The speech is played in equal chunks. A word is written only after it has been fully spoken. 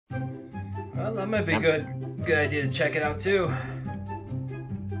Well, that might be good idea to check it out too.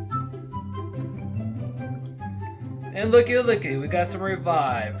 And looky, we got some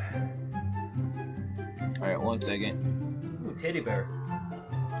revive. All right, 1 second. Ooh, teddy bear.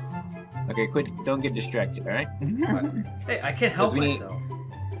 Okay, quit. Don't get distracted. All right. Hey, I can't help myself.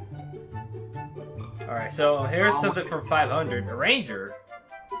 All right, so here's something for 500. A ranger.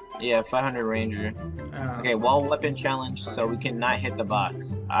 Yeah, 500 ranger. Okay, wall weapon challenge, so we cannot hit the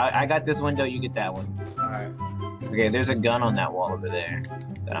box. I got this window. You get that one. All right. Okay, there's a gun on that wall over there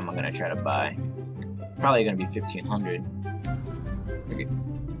that I'm gonna try to buy. Probably gonna be 1500. Okay.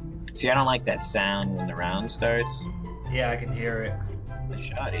 See, I don't like that sound when the round starts. Yeah, I can hear it. The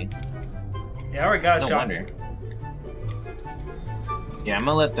shotty. Yeah, I already got a shot. Wonder. Yeah, I'm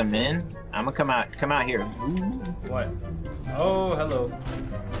gonna let them in. I'm gonna come out here. What? Oh, hello.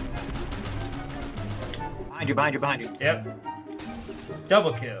 Behind you. Yep.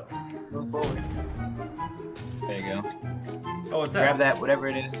 Double kill. Move forward. There you go. Oh, what's that? Grab that, whatever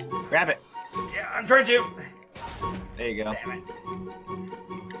it is. Grab it. Yeah, I'm trying to. There you go. Damn it.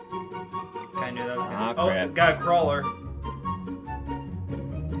 Kinda knew that was Oh, gonna... crap. Got a crawler.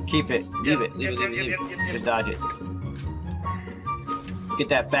 Keep it. Leave it. Just dodge it. Get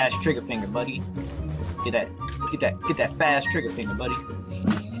that fast trigger finger, buddy. Get that fast trigger finger, buddy.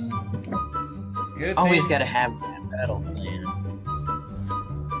 Good Always thing. gotta have that battle plan.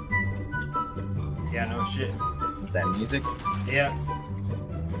 Yeah, no shit. That music. Yeah.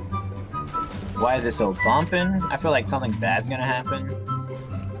 Why is it so bumping? I feel like something bad's gonna happen.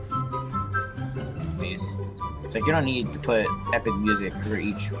 Please. It's like you don't need to put epic music for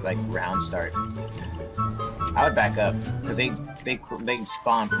each like round start. I would back up because they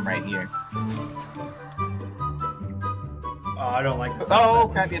spawn from right here. Oh, I don't like the sound. Oh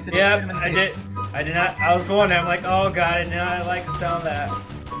crap! Yes, Yep, I did not. I was wondering. I'm like, oh god, I did not like the sound of that.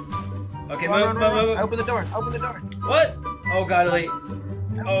 Okay, move. Open the door. What? Oh god, Elite.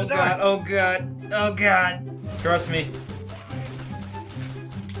 Oh god. Trust me.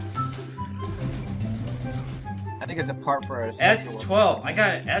 I think it's a part for us. S12. I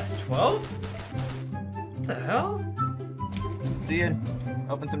got an S12? What the hell? Dude,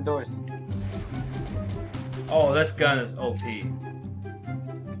 open some doors. Oh, this gun is OP.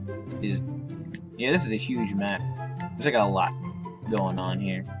 Yeah, this is a huge map. There's like a lot going on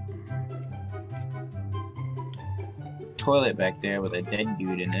here. Toilet back there with a dead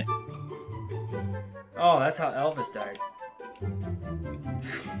dude in it. Oh, that's how Elvis died.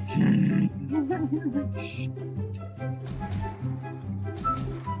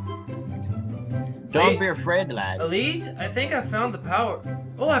 Don't be afraid, lads. Elite, I think I found the power.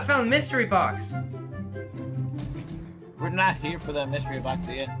 Oh, I found the mystery box. We're not here for the mystery box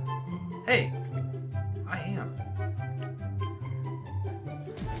yet. Hey, I am.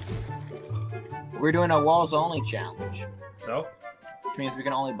 We're doing a walls only challenge. So? Which means we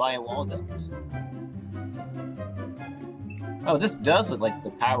can only buy wall guns. Oh, this does look like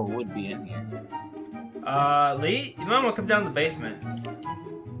the power would be in here. Lee, you might want to come down the basement.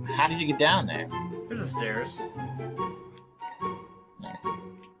 How did you get down there? There's the stairs. Nice.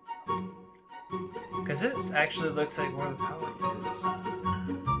 Because this actually looks like where the power is.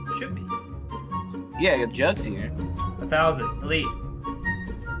 Should be. Yeah, your jug's here. 1,000. Elite.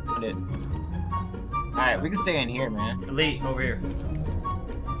 Alright, we can stay in here, man. Elite, over here.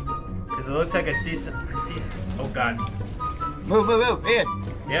 Because it looks like I see some... Oh, God. Move, Ian!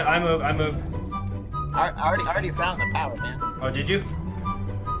 Yeah, I move. I already found the power, man. Oh, did you?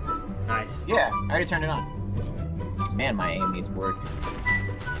 Nice. Yeah, I already turned it on. Man, my aim needs work.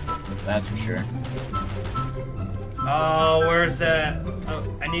 That's for sure. Oh, where's that? Oh,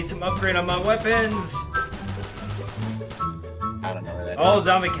 I need some upgrade on my weapons. I don't know where that Oh, is.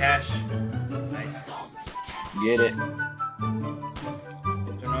 zombie cash. Nice. Get it. Don't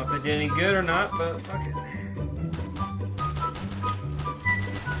know if it did any good or not, but fuck it.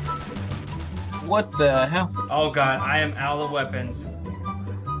 What the hell? Oh god, I am out of weapons.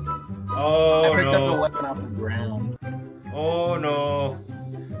 Oh I picked up a no. weapon off the ground. Oh no.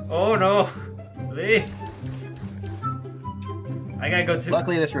 Oh no. Please. I gotta go to...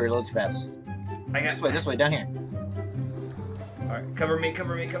 Luckily, this reloads fast. This way, down here. Alright, cover me.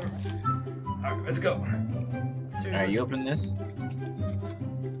 Alright, let's go. Alright, you open this.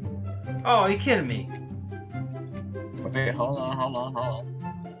 Oh, you kidding me? Okay, hold on.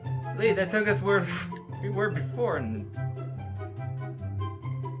 Lee, that took us where we were before. And...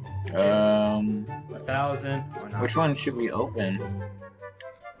 1,000. Which one should we open?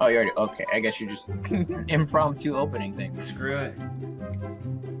 Oh, you already... Okay, I guess you're just impromptu opening things. Screw it.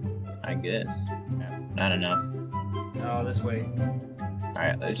 I guess. Not enough. Oh, this way.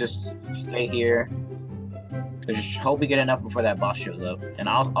 Alright, let's just stay here. Let's just hope we get enough before that boss shows up. And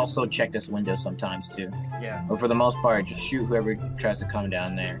I'll also check this window sometimes too. Yeah. But for the most part, just shoot whoever tries to come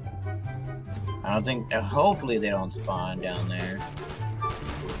down there. I don't think... hopefully they don't spawn down there.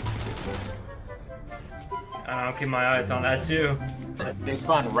 I'll keep my eyes on that too. They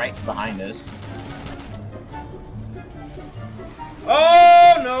spawn right behind us.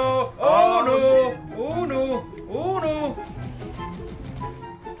 Oh no! Oh no! Oh no! Oh no!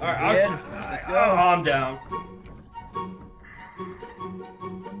 Alright, let's go. Oh, I'm down.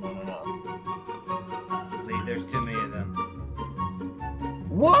 No. Lee, there's too many of them.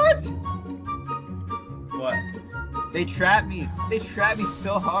 What? What? They trapped me. They trapped me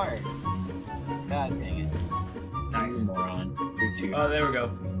so hard. God dang it. Nice. You moron. You're two. Oh, there we go.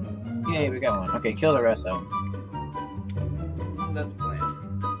 Yay, we got one. Okay, kill the rest of them. That's the plan.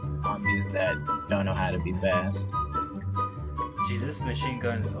 Zombies that don't know how to be fast. Gee, this machine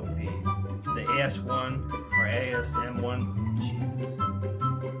gun is OP. The AS1 or ASM1. Jesus.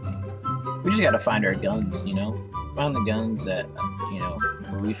 We just gotta find our guns, you know? Find the guns that, you know,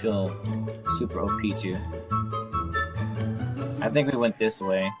 where we feel super OP to. I think we went this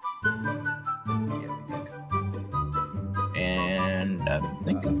way. And I'm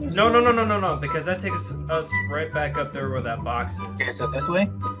thinking this way. No, because that takes us right back up there where that box is. Okay, so this way?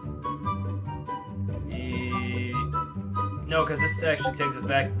 No, because this actually takes us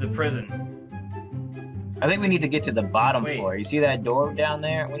back to the prison. I think we need to get to the bottom Wait. floor. You see that door down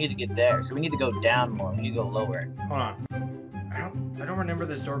there? We need to get there. So we need to go down more. We need to go lower. Hold on. I don't remember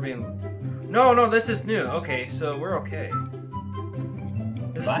this door being... No, this is new. Okay, so we're okay.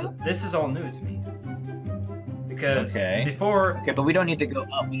 This is all new to me. Because before... Okay, but we don't need to go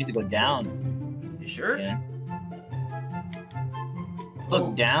up. We need to go down. You sure? Yeah.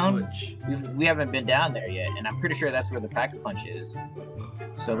 Look, down. We haven't been down there yet, and I'm pretty sure that's where the pack-a-punch is.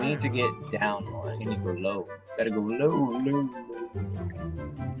 So we need to get down more. We need to go low. Gotta go low.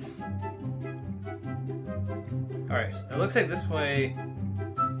 Alright, so it looks like this way...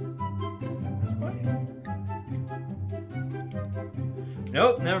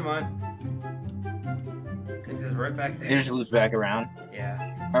 Nope, never mind. Takes us right back there. It just loops back around. Yeah.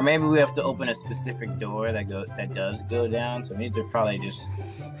 Or maybe we have to open a specific door that does go down. So we need to probably just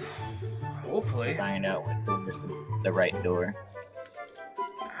hopefully find out what the right door.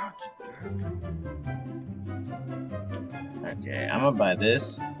 Ouch. Okay, I'm gonna buy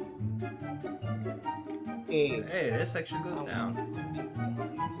this. Hey, this actually goes down.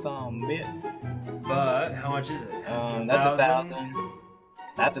 Some bit. But how much is it? That's 1,000.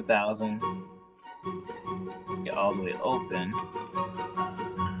 That's 1,000. Get all the way open.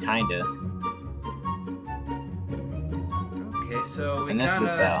 Kinda. Okay, so we and this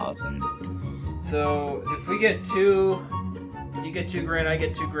kinda... is 1,000. So if we get two, you get $2,000, I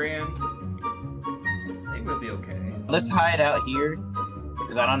get $2,000. I think we'll be okay. Let's hide out here,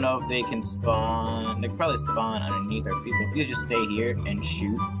 because I don't know if they can spawn. They can probably spawn underneath our feet. But if you just stay here and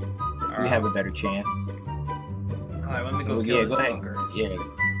shoot, we have a better chance. Alright, let me go kill this fucker. Yeah.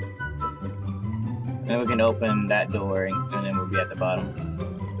 Then we can open that door, and then we'll be at the bottom.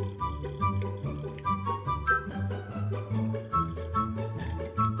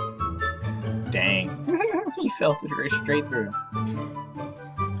 Dang. He fell straight through.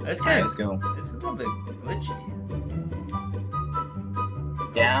 That's kind of... Let's go. It's a little bit glitchy.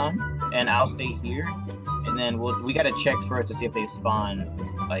 Down, and I'll stay here. And then we gotta check first to see if they spawn,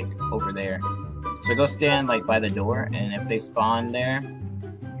 like, over there. So go stand, like, by the door, and if they spawn there,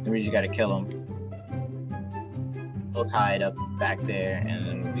 then we just gotta kill them. Both hide up back there, and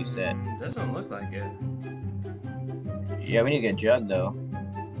then we'll be set. Doesn't look like it. Yeah, we need to get Jug, though.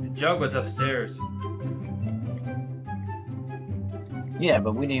 The Jug was upstairs. Yeah,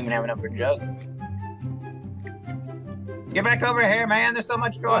 but we didn't even have enough for Jug. Get back over here, man! There's so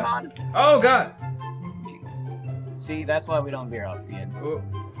much going on! Oh, God! See, that's why we don't veer off yet.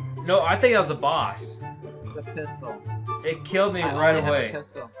 No, I think that was a boss. The pistol. It killed me right away. Have a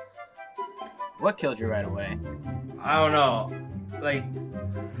pistol. What killed you right away? I don't know. Like,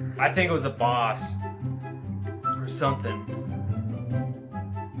 I think it was a boss. Or something.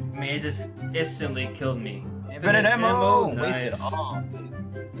 I mean, it just instantly killed me. Infinite ammo! Nice. Wasted all.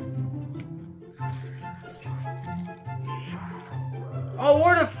 Oh,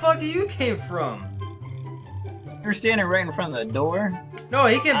 where the fuck did you came from? You're standing right in front of the door. No,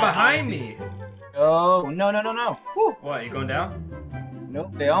 he came behind me. Oh, no. Woo. What, you going down?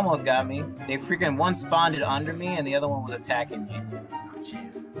 Nope, they almost got me. They freaking one spawned under me and the other one was attacking me. Oh,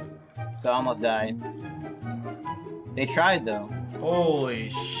 jeez. So I almost died. They tried though. Holy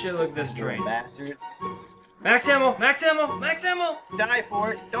shit, look at this train. Bastards. Max ammo! Max ammo! Max ammo! Die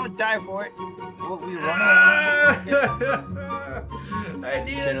for it! Don't die for it! We run around. I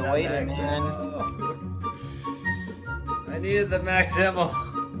needed Should've the waited, max man. ammo. I needed the max ammo.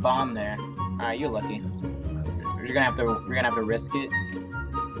 Bomb there. Alright, you're lucky. We're gonna have to risk it.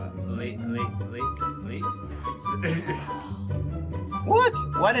 Elite. What?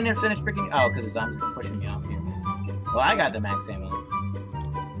 Why didn't it finish picking? Oh, because the zombies are pushing me off here. Well, I got the max ammo.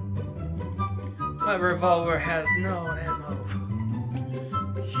 My revolver has no ammo.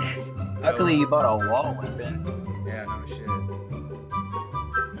 Shit. Luckily, you bought a wall weapon, Yeah, no shit.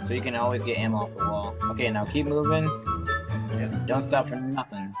 so you can always get ammo off the wall. Okay, now keep moving. Yeah. Don't stop for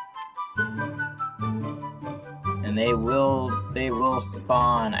nothing. And they will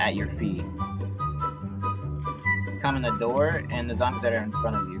spawn at your feet. Come in the door, and the zombies that are in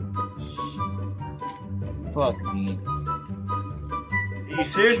front of you. Fuck me. You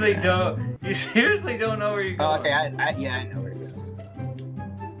seriously don't know where you're Oh, going. okay, yeah, I know where to go.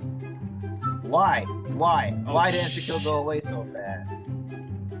 Why? Oh, Why didn't the kill go away so fast?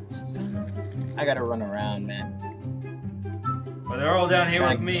 I gotta run around, man. Well, they're all down here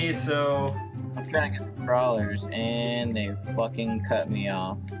with me, so... I'm trying to get some crawlers, and they fucking cut me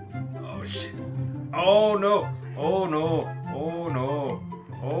off. Oh, shit. Oh, no. Oh, no. Oh, no.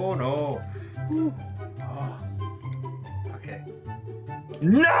 Oh, no. Oh. Okay.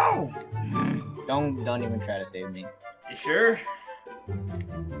 No! Don't even try to save me. You sure?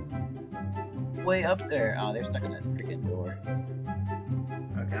 Way up there. Oh, they're stuck in that freaking door.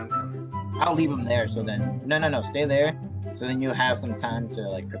 Okay, I'm coming. I'll leave them there, so then... No, stay there. So then you have some time to,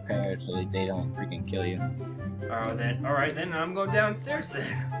 like, prepare so that they don't freaking kill you. Alright, then I'm going downstairs then.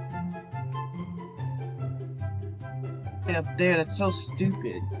 Way up there, that's so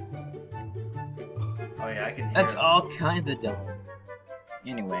stupid. Oh, yeah, I can hear That's it. all kinds of dumb.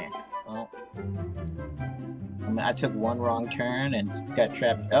 Anyway, well... I took one wrong turn and got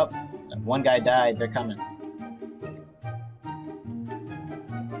trapped. Oh, one guy died. They're coming.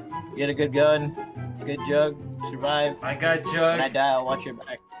 Get a good gun. Good jug. Survive. I got When Jug. I die, I'll watch your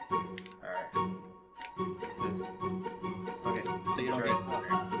back. Alright. What's this? Okay. So you don't Right.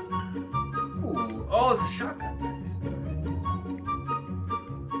 get... Ooh. Oh, it's a shotgun. Nice.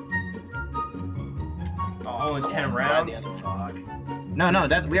 Oh, only 10 wanna rounds? try the other Fuck.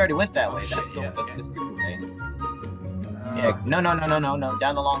 No, we already went that Oh, way. shit, That's okay. the stupid way. Uh, Yeah, no,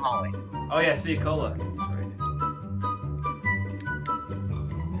 down the long hallway. Oh, yeah, Speed Cola. That's right.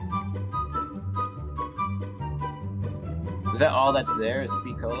 Is that all that's there? Is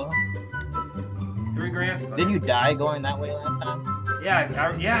Speed Cola? $3 grand? Didn't you die going that way last time? Yeah,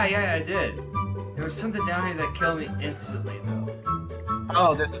 I did. There was something down here that killed me instantly, though.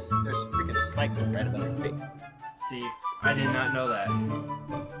 Oh, there's freaking spikes right above your feet. See, I did not know that.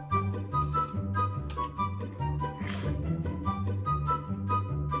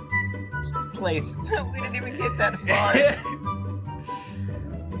 Place. We didn't even get that far.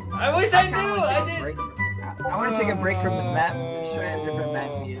 I wish I kinda knew. wanna take I a did. break I want to take a break from this map and show you a different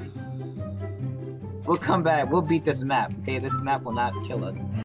map view. We'll come back. We'll beat this map. Okay, this map will not kill us.